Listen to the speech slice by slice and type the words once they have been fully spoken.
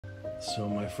So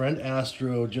my friend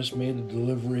Astro just made a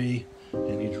delivery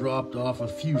and he dropped off a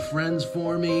few friends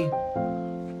for me.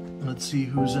 Let's see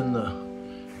who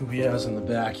he has in the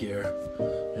back here.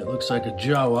 It looks like a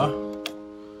Jawa.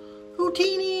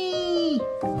 Houtini!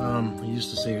 I used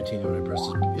to say Houtini when I pressed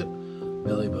his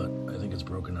belly, but I think it's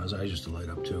broken now. I used to light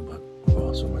up too, but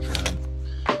oh, so much for him.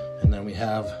 And then we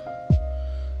have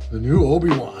the new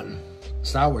Obi-Wan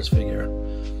Star Wars figure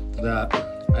that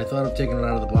I thought of taking it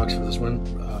out of the box for this one,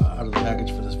 out of the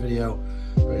package for this video,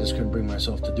 but I just couldn't bring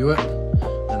myself to do it.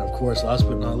 And of course, last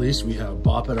but not least, we have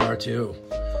Bop It R2,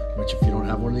 which if you don't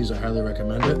have one of these, I highly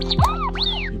recommend it.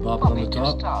 You bop it on the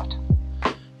top,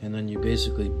 and then you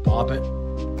basically bop it,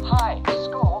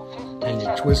 and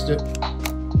you twist it,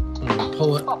 and you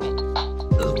pull it.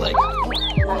 It's like,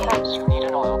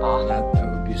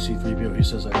 that would be C-3PO. He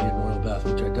says I need an oil bath,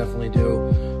 which I definitely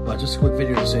do. But just a quick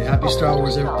video to say happy Star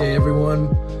Wars Day,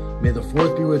 everyone. May the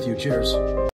 4th be with you. Cheers.